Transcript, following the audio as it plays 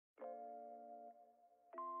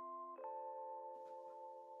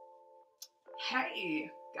Hey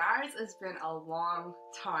guys, it's been a long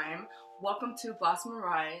time. Welcome to Blossom and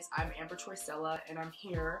Rise. I'm Amber Troycella and I'm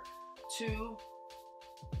here to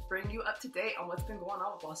bring you up to date on what's been going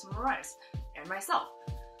on with Blossom and Rise and myself.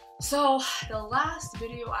 So the last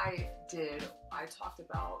video I did, I talked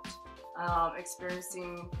about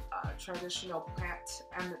experiencing traditional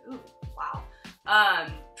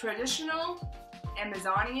traditional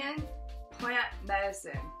Amazonian plant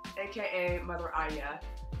medicine, aka Mother Aya,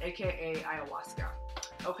 aka ayahuasca.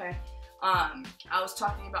 Okay, I was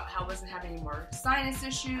talking about how I wasn't having any more sinus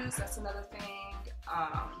issues. That's another thing.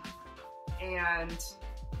 And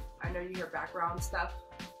I know you hear background stuff.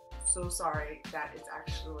 So sorry, that is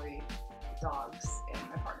actually dogs and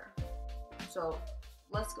my partner. So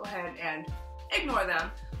let's go ahead and ignore them.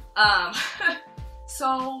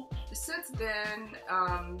 So since then,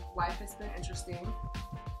 life has been interesting.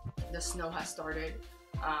 The snow has started.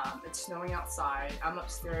 It's snowing outside. I'm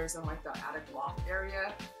upstairs in like the attic loft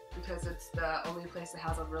area because it's the only place that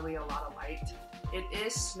has a lot of light. It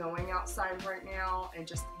is snowing outside right now, and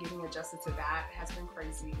just getting adjusted to that has been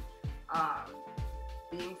crazy.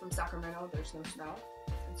 Being from Sacramento, there's no snow,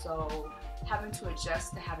 and so having to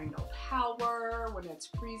adjust to having no power when it's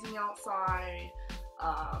freezing outside,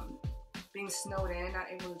 being snowed in, not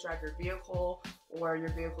able to drive your vehicle, or your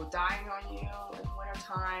vehicle dying on you in winter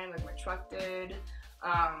time, like my truck did.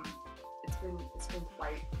 It's been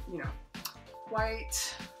quite,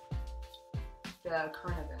 quite the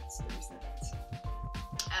current events, the recent events.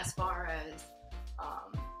 As far as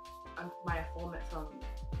my unfoldment from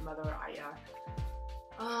Mother Aya,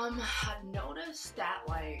 I've noticed that,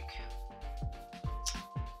 like,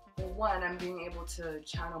 well, one, I'm being able to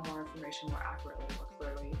channel more information more accurately, more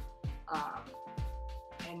clearly,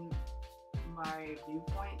 and my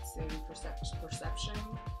viewpoints and perspective,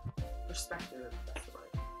 that's the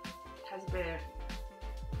word, has been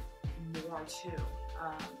more too.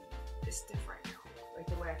 It's different now. Like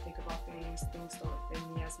the way I think about things don't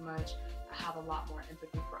offend me as much. I have a lot more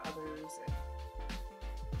empathy for others, and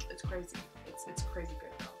it's crazy. It's crazy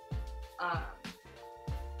good though.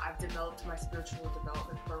 I've developed my spiritual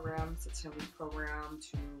development program. It's a 10-week program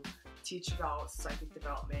to teach about psychic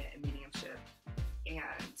development and mediumship,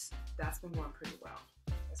 and that's been going pretty well.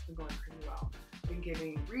 Been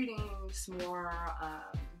giving readings more,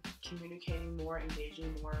 communicating more,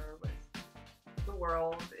 engaging more with the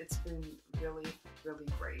world. It's been really, really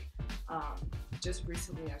great. Just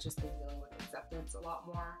recently, I've just been dealing with acceptance a lot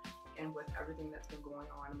more, and with everything that's been going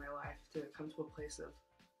on in my life, to come to a place of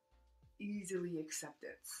easily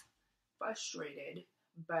acceptance. Frustrated,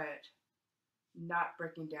 but not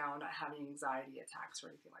breaking down, not having anxiety attacks or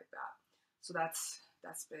anything like that. So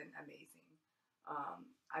that's been amazing.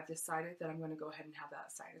 I've decided that I'm going to go ahead and have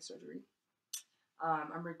that sinus surgery.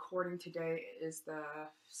 I'm recording today. It is the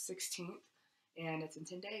 16th, and it's in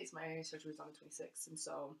 10 days. My surgery is on the 26th, and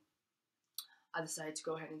so I decided to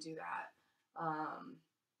go ahead and do that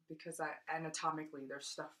because anatomically there's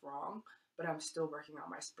stuff wrong, but I'm still working on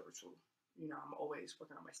my spiritual. I'm always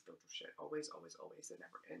working on my spiritual shit. Always, always, always. It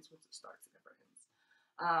never ends. Once it starts, it never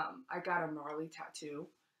ends. I got a gnarly tattoo.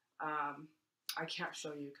 I can't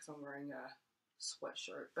show you because I'm wearing a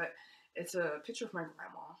sweatshirt, but it's a picture of my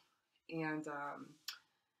grandma, and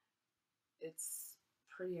it's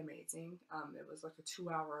pretty amazing. It was like a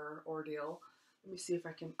 2-hour ordeal. Let me see if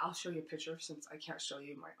I'll show you a picture since I can't show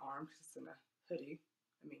you my arm because it's in a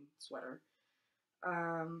sweater.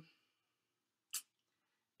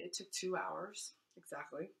 It took 2 hours,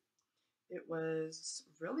 exactly. It was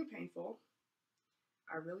really painful.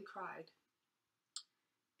 I really cried.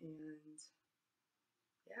 And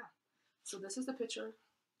yeah, so this is the picture.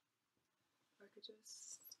 If I could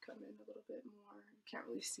just come in a little bit more. You can't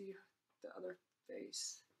really see the other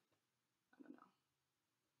face. I don't know.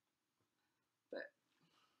 But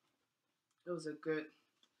it was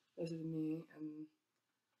this is me, and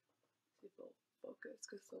people focus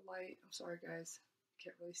because the light, I'm sorry guys,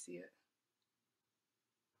 can't really see it.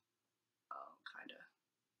 Oh, kinda.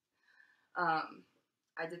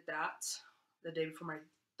 I did that the day before my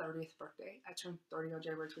 30th birthday. I turned 30 on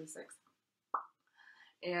January 26th.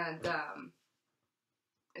 And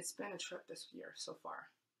it's been a trip this year so far,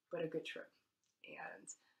 but a good trip. And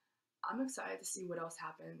I'm excited to see what else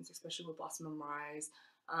happens, especially with Blossom and Rise.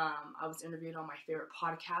 I was interviewed on my favorite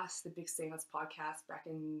podcast, the Big Seance Podcast, back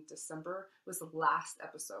in December. It was the last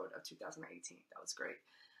episode of 2018. That was great.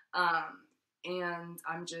 And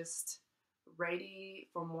I'm just ready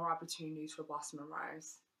for more opportunities for Blossom and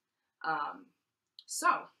Rise.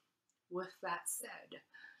 So, with that said,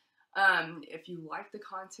 if you like the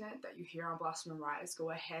content that you hear on Blossom and Rise, go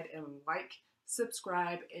ahead and like,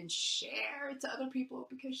 subscribe, and share it to other people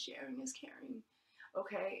because sharing is caring.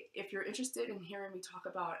 Okay, if you're interested in hearing me talk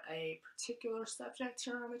about a particular subject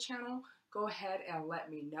here on the channel, go ahead and let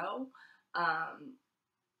me know,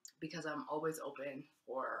 because I'm always open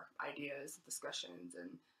for ideas, discussions,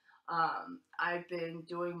 and I've been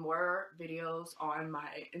doing more videos on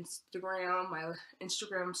my Instagram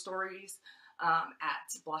stories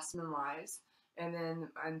at Blossom and Rise. And then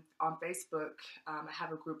on Facebook, I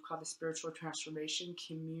have a group called the Spiritual Transformation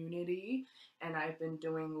Community, and I've been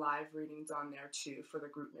doing live readings on there too for the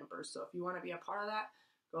group members. So if you want to be a part of that,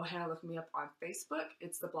 go ahead and look me up on Facebook.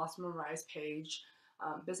 It's the Blossom and Rise page,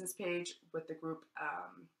 business page with the group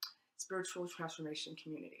Spiritual Transformation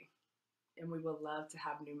Community. And we would love to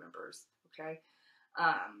have new members, okay?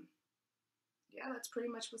 Yeah, that's pretty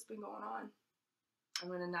much what's been going on. I'm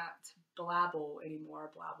going to not blabble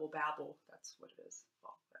anymore, babble. That's what it is.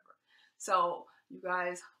 Well, whatever. So, you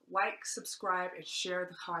guys, like, subscribe, and share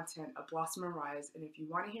the content of Blossom and Rise. And if you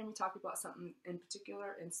want to hear me talk about something in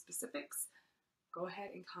particular, in specifics, go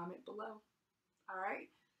ahead and comment below. All right?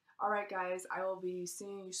 All right, guys, I will be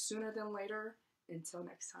seeing you sooner than later. Until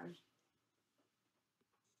next time.